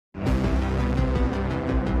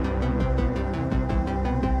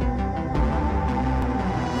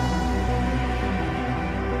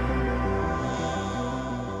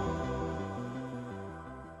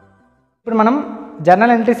ఇప్పుడు మనం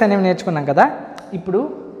journal entries అనేవి నేర్చుకున్నాం కదా, ఇప్పుడు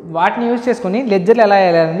వాటిని యూజ్ చేసుకుని లెడ్జర్లు ఎలా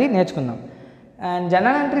వేయాలనేది నేర్చుకుందాం. అండ్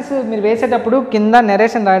జర్నల్ ఎంట్రీస్ మీరు వేసేటప్పుడు కింద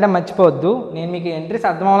నెరేషన్ రాయడం మర్చిపోవద్దు. నేను మీకు ఎంట్రీస్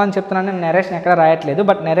అర్థం అవ్వాలని చెప్తున్నాను, నేను నెరేషన్ ఎక్కడ రాయట్లేదు,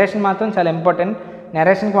 బట్ నెరేషన్ మాత్రం చాలా ఇంపార్టెంట్.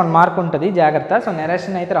 నెరేషన్కి 1 మార్క్ ఉంటుంది, జాగ్రత్త. సో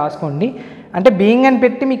నెరేషన్ అయితే రాసుకోండి. అంటే బీయింగ్ అని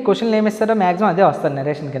పెట్టి మీకు క్వశ్చన్లు ఏమి ఇస్తారో మ్యాక్సిమం అదే వస్తుంది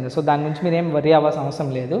నెరేషన్ కింద. సో దాని గురించి మీరు ఏం వరీ అవ్వాల్సిన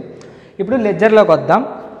అవసరం లేదు. ఇప్పుడు లెడ్జర్లోకి వద్దాం.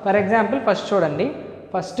 ఫర్ ఎగ్జాంపుల్ ఫస్ట్ చూడండి,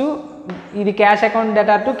 ఫస్ట్ ఇది cash account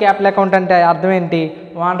data to capital account అంటే అర్థం ఏంటి?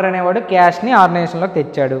 ఓనర్ అనేవాడు క్యాష్ని ఆర్గనైజేషన్లోకి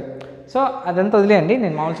తెచ్చాడు. సో అదంతా వదిలేయండి,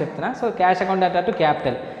 నేను మామూలు చెప్తున్నా. So cash account data to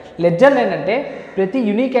capital. లెడ్జర్లు ఏంటంటే ప్రతి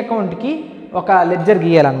యూనిక్ అకౌంట్కి ఒక ledger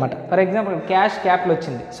గీయాలన్నమాట. For example cash capital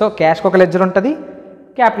వచ్చింది, సో క్యాష్కి ఒక లెడ్జర్ ఉంటుంది,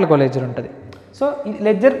 క్యాపిటల్కి ఒక లెడ్జర్ ఉంటుంది. సో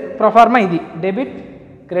లెడ్జర్ ప్రొఫార్మా ఇది debit,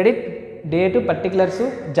 credit, date, particulars,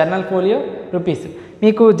 journal folio, rupees.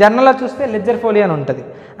 మీకు జర్నల్లో చూస్తే లెడ్జర్ ఫోలియో అని ఉంటుంది.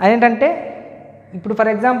 అదేంటంటే ఇప్పుడు ఫర్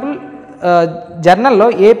ఎగ్జాంపుల్ జర్నల్లో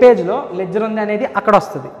ఏ పేజ్లో లెడ్జర్ ఉంది అనేది అక్కడ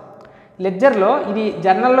వస్తుంది, లెడ్జర్లో ఇది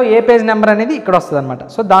జర్నల్లో ఏ పేజ్ నెంబర్ అనేది ఇక్కడ వస్తుంది అనమాట.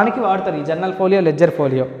 సో దానికి వాడతారు ఈ జర్నల్ ఫోలియో, లెడ్జర్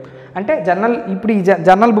ఫోలియో. అంటే జర్నల్ ఇప్పుడు ఈ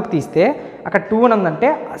జర్నల్ బుక్ తీస్తే అక్కడ 2 అని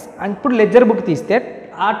ఉందంటే ఇప్పుడు లెడ్జర్ బుక్ తీస్తే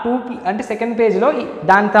ఆ 2 అంటే సెకండ్ పేజ్లో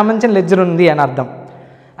దానికి సంబంధించిన లెడ్జర్ ఉంది అని అర్థం.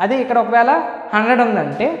 అదే ఇక్కడ ఒకవేళ 100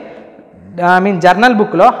 ఉందంటే జర్నల్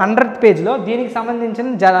బుక్లో 100th పేజ్లో దీనికి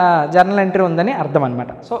సంబంధించిన జర్నల్ ఎంట్రీ ఉందని అర్థం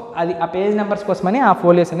అనమాట. సో అది ఆ పేజ్ నెంబర్స్ కోసమని ఆ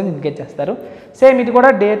ఫోలియోస్ అనేది ఇండికేట్ చేస్తారు. సేమ్ ఇది కూడా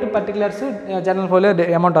date, particulars, journal folio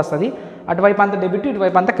amount వస్తుంది. అటువైపు అంతా డెబిట్,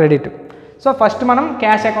 ఇటువైపు అంతా క్రెడిట్. సో ఫస్ట్ మనం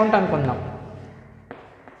క్యాష్ అకౌంట్ అనుకుందాం.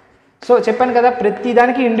 సో చెప్పాను కదా ప్రతి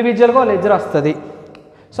దానికి ఇండివిజువల్గా లెడ్జర్ వస్తుంది.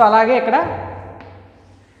 సో అలాగే ఇక్కడ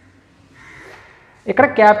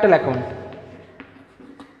క్యాపిటల్ అకౌంట్.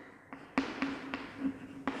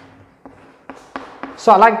 సో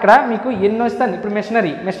అలా ఇక్కడ మీకు ఎన్ని వస్తాను. ఇప్పుడు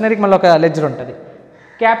మెషినరీకి మళ్ళీ ఒక లెడ్జర్ ఉంటుంది.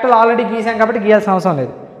 క్యాపిటల్ ఆల్రెడీ గీసాం కాబట్టి గీయాల్సిన అవసరం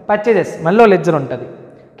లేదు. పర్చేజెస్ మళ్ళీ లెడ్జర్ ఉంటుంది.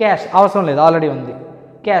 క్యాష్ అవసరం లేదు, ఆల్రెడీ ఉంది,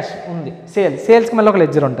 క్యాష్ ఉంది. సేల్స్కి మళ్ళీ ఒక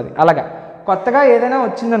లెడ్జర్ ఉంటుంది. అలాగా కొత్తగా ఏదైనా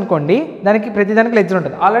వచ్చిందనుకోండి దానికి ప్రతిదానికి లెడ్జర్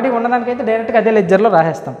ఉంటుంది. ఆల్రెడీ ఉన్నదానికైతే డైరెక్ట్గా అదే లెడ్జర్లో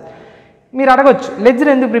రాసేస్తాం. మీరు అడగొచ్చు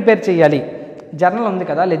లెడ్జర్ ఎందుకు ప్రిపేర్ చేయాలి, జర్నల్ ఉంది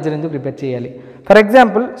కదా లెడ్జర్ ఎందుకు ప్రిపేర్ చేయాలి? ఫర్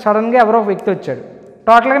ఎగ్జాంపుల్ సడన్గా ఎవరో ఒక వ్యక్తి వచ్చాడు,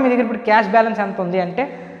 టోటల్గా మీ దగ్గర ఇప్పుడు క్యాష్ బ్యాలెన్స్ ఎంత ఉంది అంటే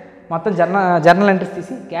మొత్తం జర్నల్ ఎంట్రీస్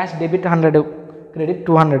తీసి cash debit 100, credit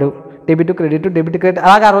 200, debit credit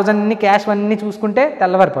అలాగే ఆ రోజన్నీ క్యాష్ అన్నీ చూసుకుంటే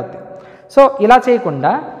తెల్లవారిపోద్ది. సో ఇలా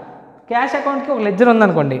చేయకుండా క్యాష్ అకౌంట్కి ఒక లెడ్జర్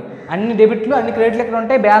ఉందనుకోండి, అన్ని డెబిట్లు అన్ని క్రెడిట్లు ఎక్కడ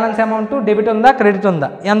ఉంటాయి, బ్యాలెన్స్ అమౌంట్ డెబిట్ ఉందా క్రెడిట్ ఉందా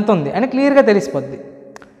ఎంత ఉంది అని క్లియర్గా తెలిసిపోద్ది.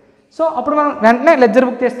 సో అప్పుడు మనం వెంటనే లెడ్జర్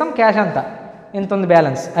బుక్ చేస్తాం, క్యాష్ అంతా ఎంత ఉంది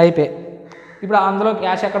బ్యాలెన్స్ అయిపోయి. ఇప్పుడు అందులో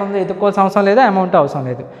క్యాష్ ఎక్కడ ఉందో ఎత్తుక్కోవాల్సిన అవసరం లేదు, అమౌంట్ అవసరం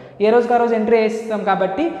లేదు. ఏ రోజుకి ఆ రోజు ఎంట్రీ వేస్తాం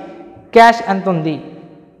కాబట్టి క్యాష్ ఎంత ఉంది,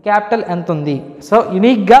 క్యాపిటల్ ఎంత ఉంది, సో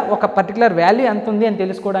యూనిక్గా ఒక పర్టికులర్ వాల్యూ ఎంత ఉంది అని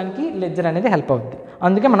తెలుసుకోవడానికి లెడ్జర్ అనేది హెల్ప్ అవుద్ది.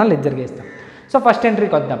 అందుకే మనం లెడ్జర్కి వేస్తాం. సో ఫస్ట్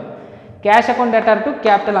ఎంట్రీకి వద్దాం. Cash account debtor to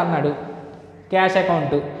capital అన్నాడు, cash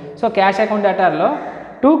account. So cash account డేటార్లో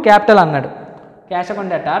to capital అన్నాడు, cash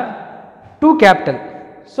account debtor to capital.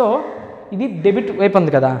 So ఇది డెబిట్ వైపు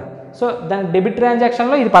ఉంది కదా, సో దాని డెబిట్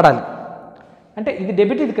ట్రాన్సాక్షన్లో ఇది పడాలి. అంటే ఇది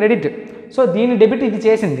డెబిట్ ఇది క్రెడిట్, సో దీని డెబిట్ ఇది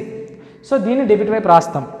చేసింది, సో దీన్ని డెబిట్ వైపు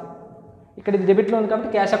రాస్తాం. ఇక్కడ ఇది డెబిట్లో ఉంది కాబట్టి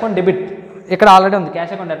క్యాష్ అకౌంట్ డెబిట్, ఇక్కడ ఆల్రెడీ ఉంది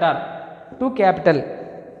cash account debtor to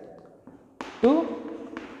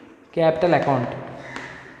capital account.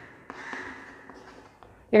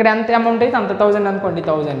 ఇక్కడ ఎంత అమౌంట్ అయితే అంత 1000 అనుకోండి,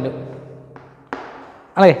 1000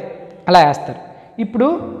 అలాగే అలా వేస్తారు. ఇప్పుడు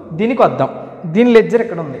దీనికి వద్దాం. దీని లెడ్జర్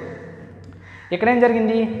ఇక్కడ ఉంది. ఇక్కడ ఏం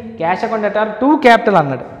జరిగింది, cash account debtor to capital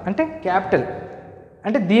అన్నాడు, అంటే క్యాపిటల్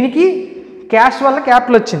అంటే దీనికి క్యాష్ వల్ల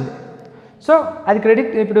క్యాపిటల్ వచ్చింది. సో అది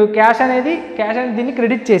క్రెడిట్. ఇప్పుడు క్యాష్ అనేది దీన్ని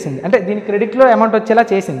క్రెడిట్ చేసింది, అంటే దీని క్రెడిట్లో అమౌంట్ వచ్చేలా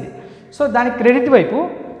చేసింది. సో దానికి క్రెడిట్ వైపు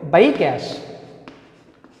బై క్యాష్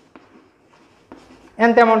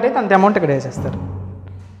ఎంత అమౌంట్ అయితే అంత అమౌంట్ ఇక్కడ వేసేస్తారు.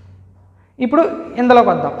 ఇప్పుడు ఇందులోకి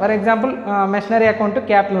వద్దాం. For example machinery account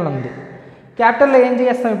capital ఉంది. క్యాపిటల్లో ఏం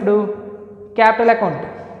చేస్తాం, ఇప్పుడు capital account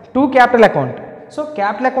to capital account. So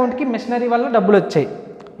capital అకౌంట్కి మెషినరీ వల్ల డబ్బులు వచ్చాయి,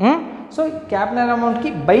 సో క్యాపిటల్ అమౌంట్కి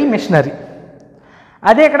బై మెషినరీ.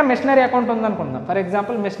 అదే ఇక్కడ మెషినరీ అకౌంట్ ఉందనుకుందాం. ఫర్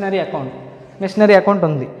ఎగ్జాంపుల్ మెషినరీ అకౌంట్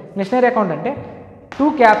ఉంది. మెషినరీ అకౌంట్ అంటే టు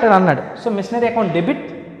క్యాపిటల్ అన్నాడు, so machinery account debit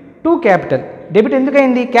to capital. Debit ఎందుకు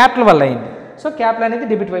అయింది, క్యాపిటల్ వల్ల అయింది. సో క్యాపిటల్ అనేది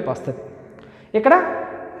డెబిట్ వైపు వస్తుంది. ఇక్కడ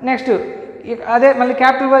నెక్స్ట్ అదే మళ్ళీ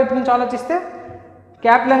క్యాపిటల్ వైపు నుంచి ఆలోచిస్తే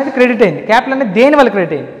క్యాపిటల్ అనేది క్రెడిట్ అయింది. క్యాపిటల్ అనేది దేని వల్ల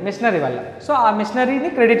క్రెడిట్ అయింది, మెషినరీ వల్ల. సో ఆ మెషినరీని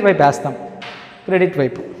క్రెడిట్ వైపు వేస్తాం, క్రెడిట్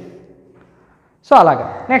వైపు. సో అలాగా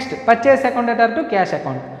next purchase account debtor to cash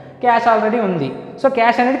account. Cash already ఉంది, సో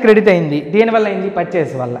క్యాష్ అనేది క్రెడిట్ అయింది. దేనివల్ల అయింది,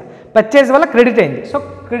 పర్చేస్ వల్ల క్రెడిట్ అయింది. So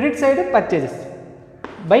credit side purchases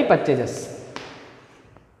by purchases.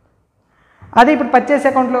 అదే ఇప్పుడు పర్చేస్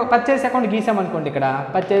అకౌంట్ గీసామనుకోండి, ఇక్కడ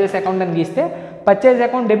పర్చేజెస్ అకౌంట్ అని గీస్తే purchase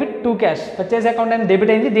account debit 2 cash. Purchase account అనేది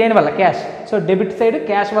డెబిట్ అయింది దేనివల్ల? Cash. So debit side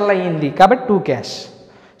cash వల్ల అయ్యింది కాబట్టి 2 క్యాష్.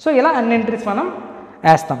 సో ఇలా అన్ని ఎంట్రీస్ మనం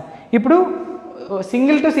వేస్తాం. ఇప్పుడు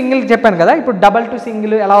సింగిల్ టు సింగిల్ చెప్పాను కదా, ఇప్పుడు డబల్ టు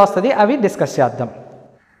సింగిల్ ఎలా వస్తుంది అవి డిస్కస్ చేద్దాం.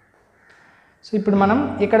 సో ఇప్పుడు మనం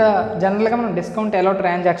ఇక్కడ జనరల్గా మనం డిస్కౌంట్ అలౌ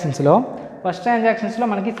ట్రాన్సాక్షన్స్లో ఫస్ట్ ట్రాన్సాక్షన్స్లో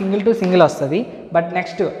మనకి సింగిల్ టు సింగిల్ వస్తుంది. బట్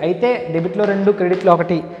నెక్స్ట్ అయితే డెబిట్లో 2 క్రెడిట్లో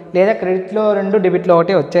 1 లేదా క్రెడిట్లో 2 డెబిట్లో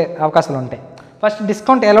 1 వచ్చే అవకాశాలు ఉంటాయి. ఫస్ట్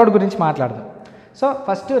డిస్కౌంట్ అలౌడ్ గురించి మాట్లాడదాం. సో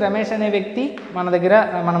ఫస్ట్ రమేష్ అనే వ్యక్తి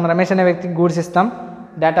మనం రమేష్ అనే వ్యక్తికి గూడ్స్ ఇస్తాం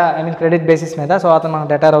డేటా క్రెడిట్ బేసిస్ మీద. సో అతను మనకు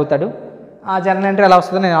డెటార్ అవుతాడు. ఆ జర్నల్ ఎంట్రీ ఎలా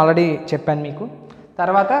వస్తుందో నేను ఆల్రెడీ చెప్పాను మీకు.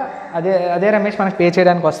 తర్వాత అదే రమేష్ మనకు పే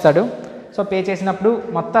చేయడానికి వస్తాడు. సో పే చేసినప్పుడు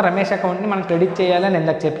మొత్తం రమేష్ అకౌంట్ని మనం క్రెడిట్ చేయాలని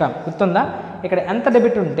ఇందాక చెప్పాం, గుర్తుందా? ఇక్కడ ఎంత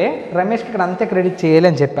డెబిట్ ఉంటే రమేష్కి ఇక్కడ అంతే క్రెడిట్ చేయాలి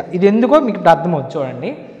అని చెప్పా. ఇది ఎందుకో మీకు ఇప్పుడు అర్థమవుతుంది చూడండి.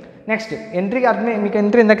 నెక్స్ట్ ఎంట్రీకి మీకు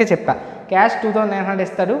ఎంట్రీ ఇందాకే చెప్పా. క్యాష్ 2900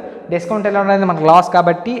 ఇస్తాడు. డిస్కౌంట్ ఎలా అనేది మనకు లాస్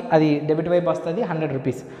కాబట్టి అది డెబిట్ వైపు వస్తుంది 100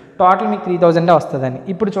 రూపీస్. టోటల్ మీకు 3000 వస్తుందని.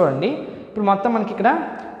 ఇప్పుడు చూడండి, ఇప్పుడు మొత్తం మనకి ఇక్కడ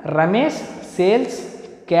Ramesh, sales,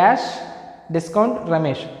 cash, discount,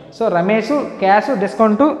 Ramesh. So Ramesh, cash,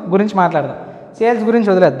 discount గురించి మాట్లాడదాం. సేల్స్ గురించి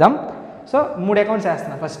వదిలేద్దాం. సో 3 అకౌంట్స్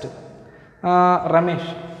వేస్తున్నా. First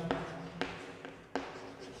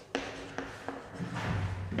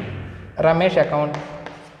Ramesh account,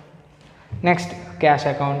 next cash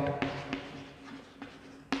account,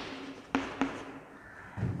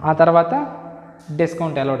 ఆ తర్వాత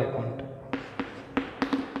డిస్కౌంట్ అలౌడ్ అకౌంట్.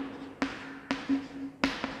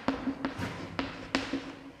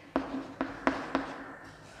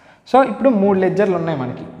 సో ఇప్పుడు 3 లెడ్జర్లు ఉన్నాయి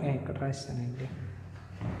మనకి. ఇక్కడ రాస్తానండి.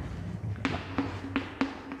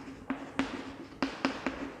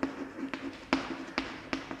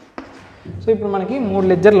 సో ఇప్పుడు మనకి 3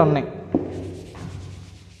 లెడ్జర్లు ఉన్నాయి.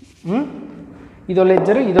 ఇదో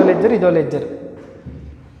లెడ్జరు, ఇదో లెడ్జర్, ఇదో ledger.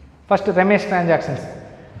 First Ramesh transactions.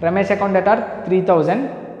 Ramesh account debtor 3000,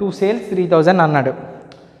 2 sales 3000 అన్నాడు.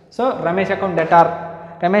 So Ramesh account debtor,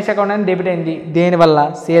 Ramesh account అని డెబిట్ అయింది దేనివల్ల?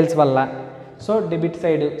 సేల్స్ వల్ల. So debit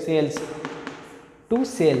side sales 2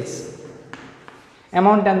 sales.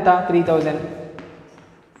 Amount ఎంత? 3000.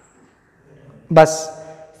 బస్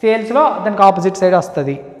సేల్స్లో దానికి ఆపోజిట్ సైడ్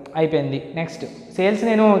వస్తుంది. అయిపోయింది. నెక్స్ట్ సేల్స్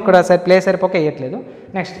నేను ఇక్కడ ప్లేస్ సరిపోక వేయట్లేదు.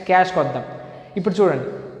 నెక్స్ట్ క్యాష్కి వద్దాం. ఇప్పుడు చూడండి,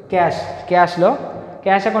 క్యాష్లో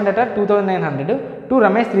క్యాష్ అకౌంట్ డెటార్ 2900, 2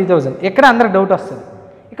 రమేష్ 3000. ఎక్కడ అందరికి డౌట్ వస్తుంది,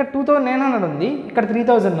 ఇక్కడ 2900 ఉంది, ఇక్కడ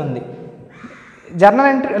 3000 ఉంది. జర్నల్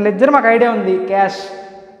ఎంట్రీ లెడ్జర్ మాకు ఐడియా ఉంది, క్యాష్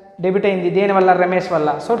డెబిట్ అయింది దేనివల్ల? రమేష్ వల్ల.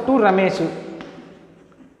 సో 2 రమేష్.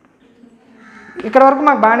 ఇక్కడ వరకు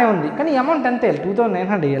మాకు బాగానే ఉంది. కానీ అమౌంట్ ఎంత వేయాలి?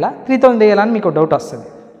 2900 వేయాలా 3000 వేయాలని మీకు డౌట్ వస్తుంది.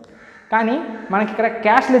 కానీ మనకి ఇక్కడ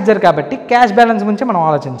క్యాష్ లెడ్జర్ కాబట్టి క్యాష్ బ్యాలెన్స్ గురించి మనం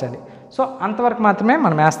ఆలోచించాలి. సో అంతవరకు మాత్రమే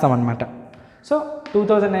మనం వేస్తాం అన్నమాట. సో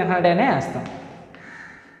 2900 అనే వేస్తాం.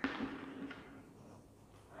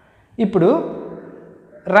 ఇప్పుడు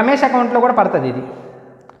రమేష్ అకౌంట్లో కూడా పడుతుంది ఇది.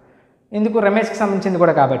 ఎందుకు? రమేష్కి సంబంధించింది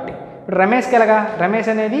కూడా కాబట్టి. ఇప్పుడు రమేష్కి ఎలాగా? రమేష్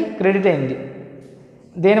అనేది క్రెడిట్ అయింది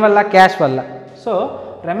దేనివల్ల? క్యాష్ వల్ల. సో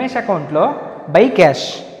రమేష్ అకౌంట్లో బై క్యాష్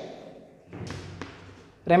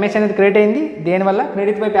రమేష్ అనేది క్రెడిట్ అయింది దేనివల్ల?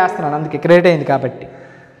 క్రెడిట్ వైపు వేస్తున్నాను, అందుకే క్రెడిట్ అయింది కాబట్టి.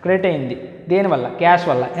 క్రెడిట్ అయింది దేనివల్ల? క్యాష్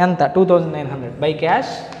వల్ల. ఎంత? 2900 బై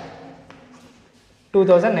క్యాష్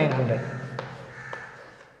 2900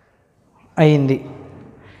 అయింది.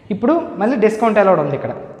 ఇప్పుడు మళ్ళీ డిస్కౌంట్ అలౌడ్ ఉంది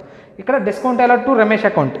ఇక్కడ discount allowed to Ramesh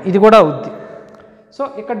account, ఇది కూడా అవుద్ది. సో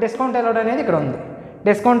ఇక్కడ డిస్కౌంట్ అలౌడ్ అనేది ఇక్కడ ఉంది.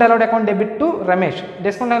 Discount allowed account debit to Ramesh.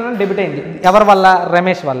 Discount allowed debit అయింది ఎవరి వల్ల?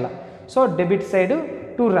 రమేష్ వల్ల. So debit side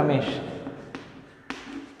to Ramesh,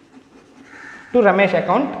 to Ramesh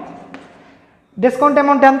account. Discount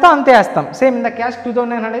amount ఎంత అంతే వేస్తాం. సేమ్ ఇంత క్యాష్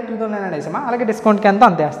 2900 వేసామా, అలాగే డిస్కౌంట్కి ఎంత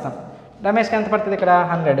అంతే వేస్తాం. రమేష్కి ఎంత పడుతుంది? ఇక్కడ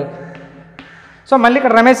 100. సో మళ్ళీ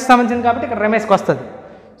ఇక్కడ రమేష్కి సంబంధించింది కాబట్టి ఇక్కడ రమేష్కి వస్తుంది.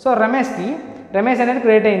 సో రమేష్ అనేది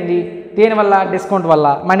క్రెడిట్ అయింది దేనివల్ల? డిస్కౌంట్ వల్ల.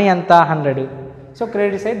 మనీ ఎంత? 100. So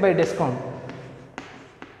credit side by discount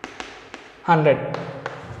 100.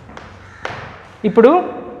 ఇప్పుడు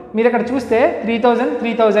మీరు ఇక్కడ చూస్తే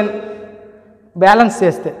 3000 బ్యాలెన్స్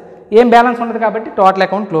చేస్తే ఏం బ్యాలెన్స్ ఉండదు కాబట్టి టోటల్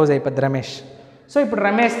అకౌంట్ క్లోజ్ అయిపోద్ది రమేష్. సో ఇప్పుడు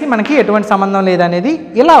రమేష్కి మనకి ఎటువంటి సంబంధం లేదనేది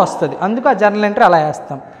ఇలా వస్తుంది. అందుకు ఆ జర్నల్ ఎంట్రీ అలా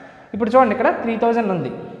వేస్తాం. ఇప్పుడు చూడండి, ఇక్కడ 3000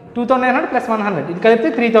 ఉంది, 2900 + 100 ఇది కలిపితే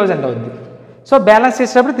 3000 అవుద్ది. సో బ్యాలెన్స్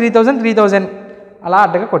చేసేటప్పుడు 3000 అలా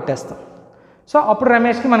అడ్డగా కొట్టేస్తాం. సో అప్పుడు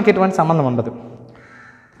రమేష్కి మనకి ఎటువంటి సంబంధం ఉండదు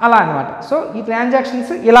అలా అనమాట. సో ఈ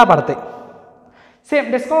ట్రాన్సాక్షన్స్ ఇలా పడతాయి. సేమ్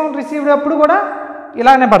డిస్కౌంట్ రిసీవ్డ్ అప్పుడు కూడా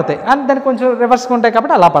ఇలానే పడతాయి, అండ్ దానికి కొంచెం రివర్స్గా ఉంటాయి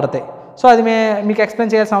కాబట్టి అలా పడతాయి. సో అది మీకు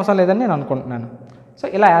ఎక్స్ప్లెయిన్ చేయాల్సిన అవసరం లేదని నేను అనుకుంటున్నాను. సో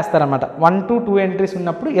ఇలా వేస్తారనమాట. 1 to 2 ఎంట్రీస్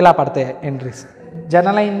ఉన్నప్పుడు ఇలా పడతాయి ఎంట్రీస్.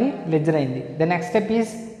 జర్నల్ అయింది, లెడ్జర్ అయింది. The next step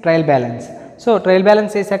is trial balance. So trial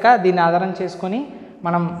balance చేశాక దీన్ని ఆధారం చేసుకొని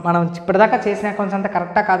మనం ఇప్పటిదాకా చేసిన అకౌంట్స్ అంతా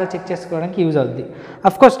కరెక్టా కాదో చెక్ చేసుకోవడానికి యూజ్ అవుద్ది.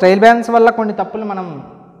 అఫ్కోర్స్ ట్రయల్ బ్యాలెన్స్ వల్ల కొన్ని తప్పులు మనం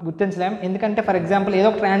గుర్తించలేం. ఎందుకంటే ఫర్ ఎగ్జాంపుల్ ఏదో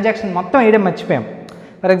ఒక ట్రాన్సాక్షన్ మొత్తం వేయడం మర్చిపోయాం.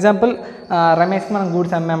 ఫర్ ఎగ్జాంపుల్ రమేష్కి మనం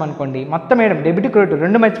గూడ్స్ అమ్మామనుకోండి, మొత్తం వేయడం డెబిట్ క్రెడిట్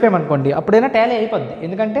రెండు మర్చిపోయామనుకోండి, అప్పుడైనా టాలీ అయిపోద్ది.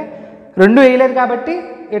 ఎందుకంటే రెండు వేయలేదు కాబట్టి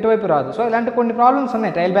ఎటువైపు రాదు. సో ఇలాంటి కొన్ని ప్రాబ్లమ్స్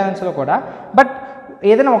ఉన్నాయి ట్రయల్ బ్యాలెన్స్లో కూడా. బట్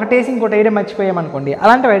ఏదైనా ఒకటేసి ఇంకోటి వేయడం మర్చిపోయామనుకోండి,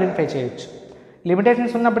 అలాంటివి ఐడెంటిఫై చేయొచ్చు.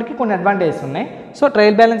 లిమిటేషన్స్ ఉన్నప్పటికీ కొన్ని అడ్వాంటేజెస్ ఉన్నాయి. సో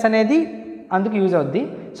ట్రయల్ బ్యాలెన్స్ అనేది అందుకు యూజ్ అవుద్ది.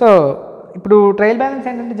 సో ఇప్పుడు ట్రయల్ బ్యాలెన్స్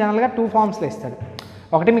ఏంటంటే జనరల్గా 2 ఫామ్స్లో ఇస్తాడు.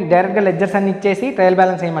 ఒకటి మీకు డైరెక్ట్గా లెడ్జర్స్ అన్ని ఇచ్చేసి ట్రయల్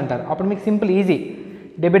బ్యాలెన్స్ వేయమంటారు. అప్పుడు మీకు సింపుల్ ఈజీ,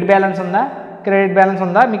 డెబిట్ బ్యాలెన్స్ ఉందా క్రెడిట్ బ్యాలెన్స్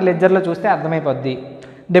ఉందా మీకు లెడ్జర్లో చూస్తే అర్థమైపోద్ది.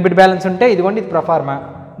 డెబిట్ బ్యాలెన్స్ ఉంటే ఇదిగోండి ఇది ప్రొఫార్మా,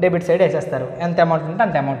 డెబిట్ సైడ్ వేసేస్తారు, ఎంత అమౌంట్ ఉంటే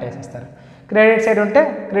అంత అమౌంట్ వేసేస్తారు. క్రెడిట్ సైడ్ ఉంటే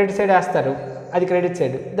క్రెడిట్ సైడ్ వేస్తారు, అది క్రెడిట్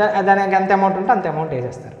సైడ్, దానికి ఎంత అమౌంట్ ఉంటే అంత అమౌంట్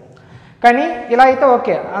వేసేస్తారు. కానీ ఇలా అయితే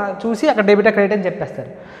ఓకే చూసి అక్కడ డెబిట్ క్రెడిట్ అని చెప్పేస్తారు.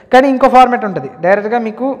 కానీ ఇంకో ఫార్మాట్ ఉంటుంది, డైరెక్ట్గా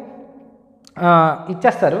మీకు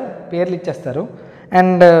ఇచ్చేస్తారు, పేర్లు ఇచ్చేస్తారు.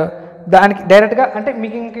 అండ్ దానికి డైరెక్ట్గా అంటే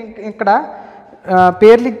మీకు ఇక్కడ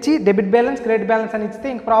పేర్లు ఇచ్చి డెబిట్ బ్యాలెన్స్ క్రెడిట్ బ్యాలెన్స్ అని ఇస్తే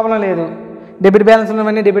ఇంక ప్రాబ్లం లేదు. డెబిట్ బ్యాలెన్స్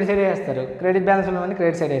ఉన్నవన్నీ డెబిట్ సైడ్ వేసేస్తారు, క్రెడిట్ బ్యాలెన్స్ ఉన్నవన్నీ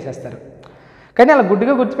క్రెడిట్ సైడ్ వేసేస్తారు. కానీ అలా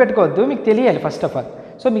గుడ్డుగా గుర్తుపెట్టుకోవద్దు, మీకు తెలియాలి ఫస్ట్ ఆఫ్ ఆల్.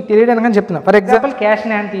 సో మీకు తెలియడానికి చెప్తున్నాను. For example cash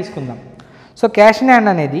in hand తీసుకుందాం. సో క్యాష్ ఇన్ హ్యాండ్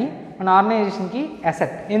అనేది మన ఆర్గనైజేషన్కి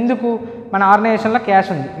అసెట్. ఎందుకు? మన ఆర్గనైజేషన్లో క్యాష్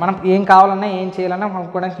ఉంది, మనం ఏం కావాలన్నా ఏం చేయాలన్నా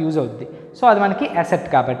కొనుక్కోవడానికి యూజ్ అవుద్ది. సో అది మనకి అసెట్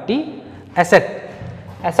కాబట్టి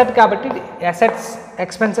అసెట్ కాబట్టి అసెట్స్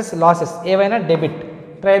ఎక్స్పెన్సెస్ లాసెస్ ఏవైనా డెబిట్,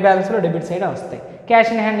 ట్రయల్ బ్యాలెన్స్లో డెబిట్ సైడ్ వస్తాయి.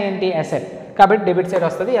 క్యాష్ ఇన్ హ్యాండ్ ఏంటి? అసెట్ కాబట్టి డెబిట్ సైడ్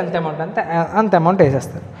వస్తుంది, ఎంత అమౌంట్ అంత అమౌంట్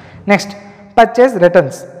వేసేస్తారు. Next purchase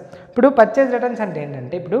returns. ఇప్పుడు పర్చేజ్ రిటర్న్స్ అంటే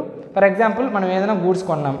ఏంటంటే ఇప్పుడు ఫర్ ఎగ్జాంపుల్ మనం ఏదైనా గూడ్స్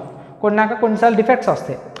కొన్నాక కొన్నిసార్లు డిఫెక్ట్స్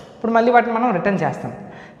వస్తాయి. ఇప్పుడు మళ్ళీ వాటిని మనం రిటర్న్ చేస్తాం.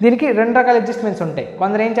 దీనికి 2 రకాల అడ్జస్ట్మెంట్స్ ఉంటాయి.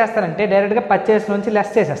 కొందరు ఏం చేస్తారంటే డైరెక్ట్గా పర్చేజ్ నుంచి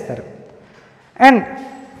లెస్ చేసేస్తారు. అండ్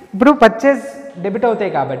ఇప్పుడు పర్చేజ్ డెబిట్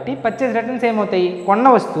అవుతాయి కాబట్టి పర్చేజ్ రిటర్న్స్ ఏమవుతాయి? కొన్న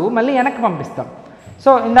వస్తువు మళ్ళీ వెనక్కి పంపిస్తాం.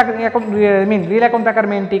 సో ఇందాక రీల్ అకౌంట్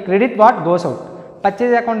ప్రకారం ఏంటి? Credit what goes out,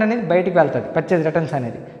 purchase account అనేది బయటికి వెళ్తుంది, పర్చేజ్ రిటర్న్స్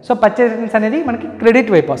అనేది. సో పర్చేజ్ రిటర్న్స్ అనేది మనకి క్రెడిట్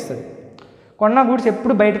వైపు వస్తుంది. కొన్న గూడ్స్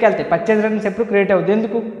ఎప్పుడు బయటికి వెళ్తాయి, పర్చేజ్ రిటర్న్స్ ఎప్పుడు క్రెడిట్ అవుతుంది.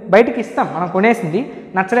 ఎందుకు? బయటికి ఇస్తాం, మనం కొనేసింది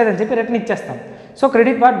నచ్చలేదని చెప్పి రిటర్న్ ఇచ్చేస్తాం. So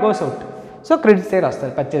credit what goes out, so credit side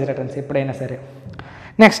వస్తుంది పర్చేజ్ రిటర్న్స్ ఎప్పుడైనా సరే.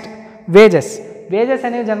 Next wages. వేజెస్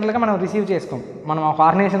అనేవి జనరల్గా మనం రిసీవ్ చేసుకోం, మనం ఒక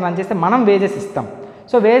ఆర్గనైజేషన్ రన్ చేస్తే మనం వేజెస్ ఇస్తాం.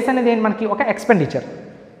 సో వేజెస్ అనేది ఏంటి? మనకి ఒక ఎక్స్పెండిచర్.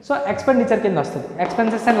 సో ఎక్స్పెండిచర్ కింద వస్తుంది.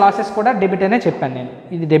 ఎక్స్పెన్సెస్ అండ్ లాసెస్ కూడా డెబిట్ అనే చెప్పాను నేను,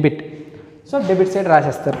 ఇది debit. So debit side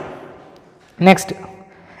రాసేస్తారు. Next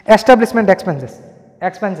establishment expenses.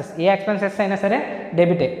 ఏ ఎక్స్పెన్సెస్ అయినా సరే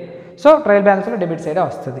డెబిటే. సో ట్రయల్ బ్యాలెన్స్లో డెబిట్ సైడే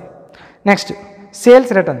వస్తుంది. Next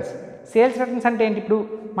sales returns. Sales returns అంటే ఏంటి? ఇప్పుడు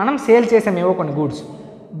మనం సేల్ చేసాం ఏవో కొన్ని గూడ్స్,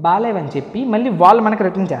 బాగాలేవని చెప్పి మళ్ళీ వాళ్ళు మనకి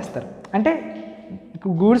రిటర్న్ చేస్తారు. అంటే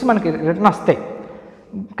గూడ్స్ మనకి రిటర్న్ వస్తాయి,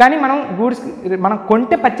 కానీ మనం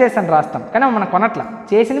కొంటే పర్చేస్ అని రాస్తాం, కానీ మనం కొనట్లా,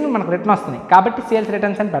 చేసినవి మనకు రిటర్న్ వస్తున్నాయి కాబట్టి సేల్స్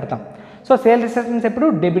రిటర్న్స్ అని పెడతాం. సో సేల్స్ రిటర్న్స్ ఎప్పుడు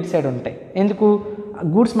డెబిట్ సైడ్ ఉంటాయి. ఎందుకు?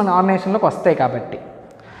 గూడ్స్ మన ఆర్గనైజేషన్లోకి వస్తాయి కాబట్టి.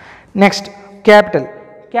 నెక్స్ట్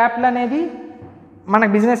క్యాపిటల్ అనేది మన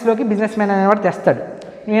బిజినెస్లోకి బిజినెస్ మ్యాన్ అనేవాడు తెస్తాడు.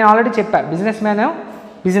 నేను ఆల్రెడీ చెప్పాను,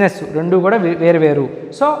 బిజినెస్ రెండు కూడా వేరు.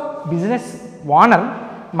 సో బిజినెస్ ఓనర్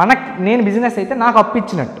నేను బిజినెస్ అయితే నాకు అప్పు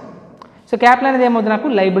ఇచ్చినట్టు. సో క్యాపిటల్ అనేది ఏమవుతుంది? నాకు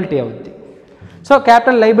లైబిలిటీ అవుద్ది. సో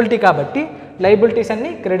క్యాపిటల్ లైబిలిటీ కాబట్టి లైబిలిటీస్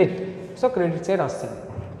అన్నీ క్రెడిట్, సో క్రెడిట్ సైడ్ వస్తుంది.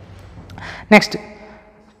 నెక్స్ట్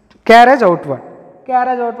క్యారేజ్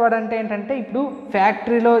అవుట్వర్డ్ అంటే ఏంటంటే ఇప్పుడు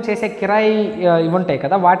ఫ్యాక్టరీలో చేసే కిరాయి ఇవి ఉంటాయి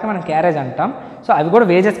కదా, వాటిని మనం క్యారేజ్ అంటాం. సో అవి కూడా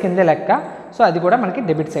వేజెస్ కిందే లెక్క. సో అది కూడా మనకి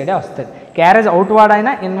డెబిట్ సైడే వస్తుంది. క్యారేజ్ అవుట్వర్డ్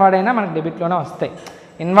అయినా ఇన్వర్డ్ అయినా మనకి డెబిట్లోనే వస్తాయి.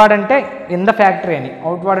 ఇన్వర్డ్ అంటే ఇన్ ద ఫ్యాక్టరీ అని,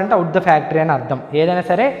 అవుట్వర్డ్ అంటే అవుట్ ద ఫ్యాక్టరీ అని అర్థం. ఏదైనా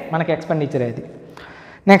సరే మనకి ఎక్స్పెండిచర్ అది.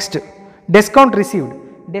 నెక్స్ట్ డిస్కౌంట్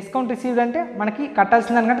రిసీవ్డ్ అంటే మనకి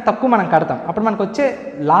కట్టాల్సిన దానికంటే తక్కువ మనం కడతాం, అప్పుడు మనకు వచ్చే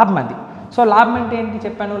లాభం అది. సో లాభం అంటే ఏంటి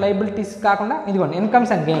చెప్పాను? లైబిలిటీస్ కాకుండా ఇదిగోండి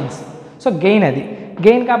incomes and gains. So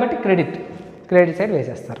gain కాబట్టి క్రెడిట్ సైడ్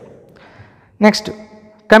వేసేస్తారు. నెక్స్ట్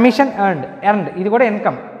కమిషన్ ఎర్న్డ్, ఇది కూడా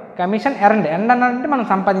ఇన్కమ్. కమిషన్ ఎర్న్డ్ అంటే మనం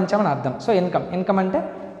సంపాదించామని అర్థం. సో ఇన్కమ్ అంటే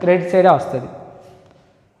క్రెడిట్ సైడే వస్తుంది.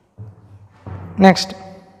 నెక్స్ట్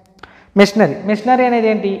మెషినరీ అనేది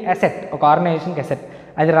ఏంటి? అసెట్, ఒక ఆర్గనైజేషన్కి అసెట్.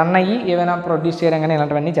 అది రన్ అయ్యి ఏమైనా ప్రొడ్యూస్ చేయడం కానీ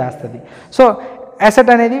ఇలాంటివన్నీ చేస్తుంది. సో అసెట్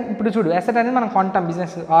అనేది ఇప్పుడు చూడు, అసెట్ అనేది మనం కొంటాం,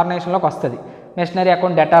 బిజినెస్ ఆర్గనైజేషన్లోకి వస్తుంది. మెషినరీ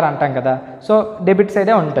అకౌంట్ డెటార్ అంటాం కదా, సో డెబిట్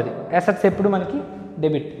సైడే ఉంటుంది. అసెట్స్ ఎప్పుడు మనకి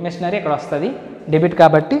డెబిట్, మెషినరీ ఇక్కడ వస్తుంది డెబిట్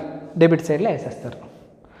కాబట్టి డెబిట్ సైడ్లో వేసేస్తారు.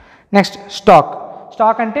 నెక్స్ట్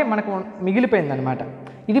స్టాక్ అంటే మనకు మిగిలిపోయింది అనమాట.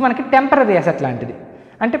 ఇది మనకి టెంపరరీ అసెట్ లాంటిది.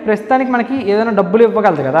 అంటే ప్రస్తుతానికి మనకి ఏదైనా డబ్బులు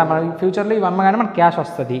ఇవ్వగలదు కదా, మన ఫ్యూచర్లో ఇవి అమ్మగానే మనకి క్యాష్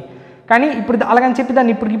వస్తుంది. కానీ ఇప్పుడు అలాగని చెప్పి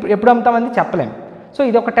దాన్ని ఎప్పుడు అమ్ముతామని చెప్పలేము. సో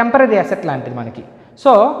ఇది ఒక టెంపరరీ అసెట్ లాంటిది మనకి.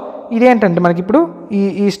 సో ఇదేంటంటే మనకి ఇప్పుడు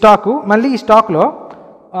ఈ స్టాకు, మళ్ళీ ఈ స్టాక్లో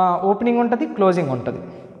ఓపెనింగ్ ఉంటుంది, క్లోజింగ్ ఉంటుంది.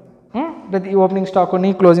 ప్రతి ఓపెనింగ్ స్టాక్ అని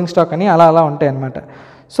క్లోజింగ్ స్టాక్ అని అలా అలా ఉంటాయి అన్నమాట.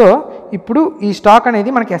 సో ఇప్పుడు ఈ స్టాక్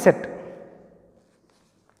అనేది మనకి అసెట్.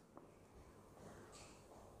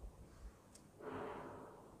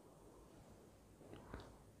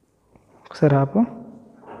 ఒకసారి ఆపు.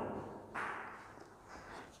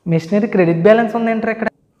 మెషినరీ క్రెడిట్ బ్యాలెన్స్ ఉందేంటారు ఇక్కడ.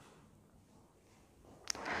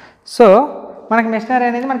 సో మనకి మెషినరీ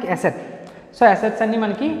అనేది మనకి అసెట్. సో అసెట్స్ అన్నీ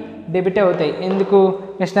మనకి డెబిట్ అవుతాయి. ఎందుకు?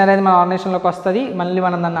 మెషినరీ అనేది మన ఆర్గనైజేషన్లోకి వస్తుంది, మళ్ళీ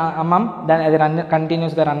మనం దాన్ని అమ్మం, దాని అది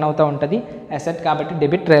కంటిన్యూస్గా రన్ అవుతూ ఉంటుంది అసెట్ కాబట్టి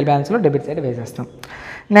డెబిట్ ట్రయల్ బ్యాలెన్స్లో డెబిట్ సైడ్ వేసేస్తాం.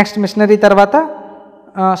 నెక్స్ట్ మెషినరీ తర్వాత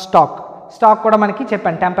స్టాక్. స్టాక్ కూడా మనకి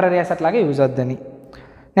చెప్పాను టెంపరీ అసెట్ లాగా యూజ్ అవుద్దని.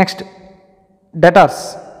 Next debtors.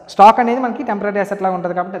 స్టాక్ అనేది మనకి టెంపరీ అసెట్ లాగా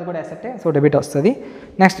ఉంటుంది కాబట్టి అది కూడా అసెట్టే, సో డెబిట్ వస్తుంది.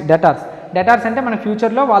 Next debtors. డెటార్స్ అంటే మన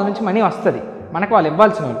ఫ్యూచర్లో వాళ్ళ నుంచి మనీ వస్తుంది, మనకు వాళ్ళు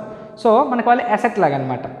ఇవ్వాల్సిన వాళ్ళు. సో మనకు వాళ్ళు అసెట్ లాగా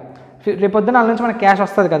అనమాట. రేపొద్దున వాళ్ళ నుంచి మనకు క్యాష్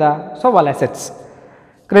వస్తుంది కదా, సో వాళ్ళ అసెట్స్.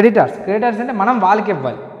 క్రెడిటార్స్. క్రెడిటార్స్ అంటే మనం వాళ్ళకి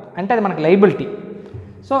ఇవ్వాలి, అంటే అది మనకు లైబిలిటీ.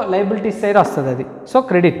 సో లైబిలిటీస్ సైడ్ వస్తుంది అది, సో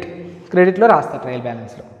క్రెడిట్లో రాస్తారు trial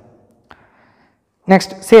బ్యాలెన్స్లో.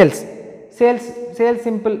 Next sales. Sales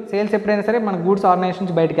simple. Sales ఎప్పుడైనా సరే మన గూడ్స్ ఆర్గనైజేషన్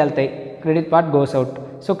నుంచి బయటకు వెళ్తాయి, credit part goes out,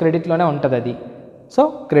 so క్రెడిట్లోనే ఉంటుంది అది, సో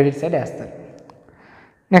క్రెడిట్ సైడ్ వేస్తారు.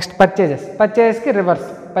 Next పర్చేజెస్కి reverse.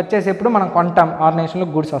 పర్చేస్ ఎప్పుడు మనం కొంటాం, ఆర్గనైజేషన్లో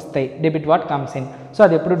గూడ్స్ వస్తాయి, debit what comes in, so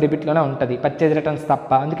అది ఎప్పుడు డెబిట్లోనే ఉంటుంది, పర్చేజ్ రిటర్న్స్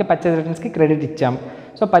తప్ప. అందుకే పర్చేజ్ రిటర్న్స్కి క్రెడిట్ ఇచ్చాం,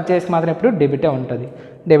 సో పర్చేస్కి మాత్రం ఎప్పుడు డెబిటే ఉంటుంది,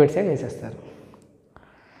 డెబిట్ సైడ్ వేసేస్తారు.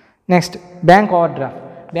 Next bank over draft.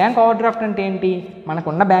 Bank over draft అంటే ఏంటి?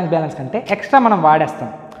 మనకున్న బ్యాంక్ బ్యాలెన్స్ కంటే ఎక్స్ట్రా మనం వాడేస్తాం.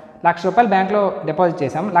 ₹1,00,000 బ్యాంక్లో డిపాజిట్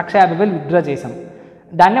చేసాం, ₹1,50,000 విత్డ్రా చేసాం,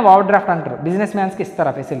 దాన్నే ఓవర్ డ్రాఫ్ట్ అంటారు. బిజినెస్ మ్యాన్స్కి ఇస్తారు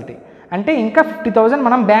ఆ ఫెసిలిటీ. అంటే ఇంకా 50,000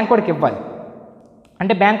 మనం బ్యాంక్ వాడికి ఇవ్వాలి,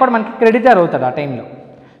 అంటే బ్యాంక్ కూడా మనకి క్రెడిటర్ అవుతాడు ఆ టైంలో.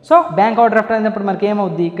 సో బ్యాంక్ ఓవర్ డ్రాఫ్ట్ అయినప్పుడు మనకి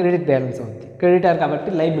ఏమవుద్ది? క్రెడిట్ బ్యాలెన్స్ అవుద్ది. క్రెడిటార్ కాబట్టి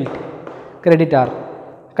లైబిలిటీ, క్రెడిటార్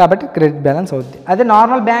కాబట్టి క్రెడిట్ బ్యాలెన్స్ అవుద్ది. అదే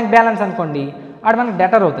నార్మల్ బ్యాంక్ బ్యాలెన్స్ అనుకోండి, ఆడ మనకి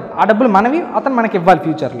డెటర్ అవుతుంది, ఆ డబ్బులు మనవి, అతను మనకి ఇవ్వాలి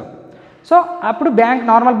ఫ్యూచర్లో. సో అప్పుడు బ్యాంక్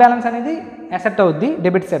నార్మల్ బ్యాలెన్స్ అనేది అసెట్ అవుద్ది,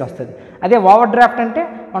 డెబిట్ సైడ్ వస్తుంది. అదే ఓవర్ డ్రాఫ్ట్ అంటే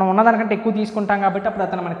మనం ఉన్నదానికంటే ఎక్కువ తీసుకుంటాం కాబట్టి అప్పుడు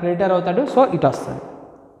అతను మన క్రెడిటర్ అవుతాడు, సో ఇటు వస్తుంది.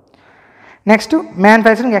 Next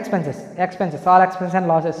manufacturing expenses. All expenses and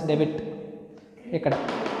losses debit. ఇక్కడ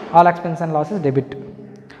all expenses and losses debit.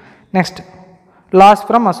 Next loss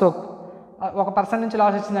from Ashok. ఒక పర్సన్ నుంచి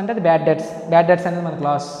లాస్ వచ్చిందంటే అది బ్యాడ్ డెట్స్ అనేది మనకు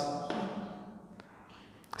లాస్,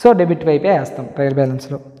 సో డెబిట్ వైపే వేస్తాం ట్రయల్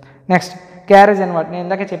బ్యాలెన్స్లో. Next carriage inward. నేను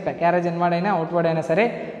ఇందాకే చెప్పాను, క్యారేజ్ ఇన్వార్డ్ అయినా అవుట్వర్డ్ అయినా సరే,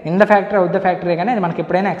 in the factory out the factory కానీ అది మనకి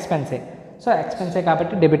ఎప్పుడైనా ఎక్స్పెన్సే, సో ఎక్స్పెన్సే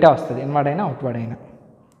కాబట్టి డెబిటే వస్తుంది, ఇన్వార్డ్ అయినా అవుట్వర్డ్ అయినా.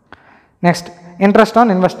 నెక్స్ట్ ఇంట్రెస్ట్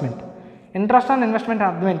ఆన్ ఇన్వెస్ట్మెంట్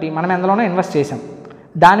అర్థం ఏంటి? మనం ఎందులోనో ఇన్వెస్ట్ చేసాం,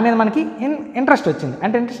 దాని మీద మనకి ఇంట్రెస్ట్ వచ్చింది,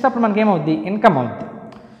 అంటే ఇంట్రెస్ట్ అప్పుడు మనకి ఏమవుద్ది? ఇన్కమ్ అవుద్ది.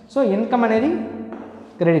 సో ఇన్కమ్ అనేది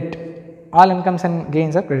credit. All incomes and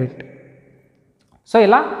gains or credit. So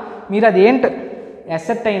ఇలా మీరు అది ఏంటి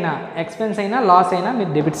అసెట్ అయినా, ఎక్స్పెన్స్ అయినా, లాస్ అయినా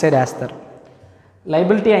మీరు డెబిట్ సైడ్ వేస్తారు.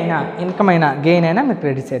 లైబిలిటీ అయినా, ఇన్కమ్ అయినా, గెయిన్ అయినా మీరు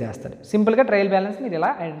క్రెడిట్ సైడ్ వేస్తారు. సింపుల్గా ట్రయల్ బ్యాలెన్స్ మీరు ఇలా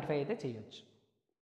ఐడెంటిఫై అయితే చేయొచ్చు.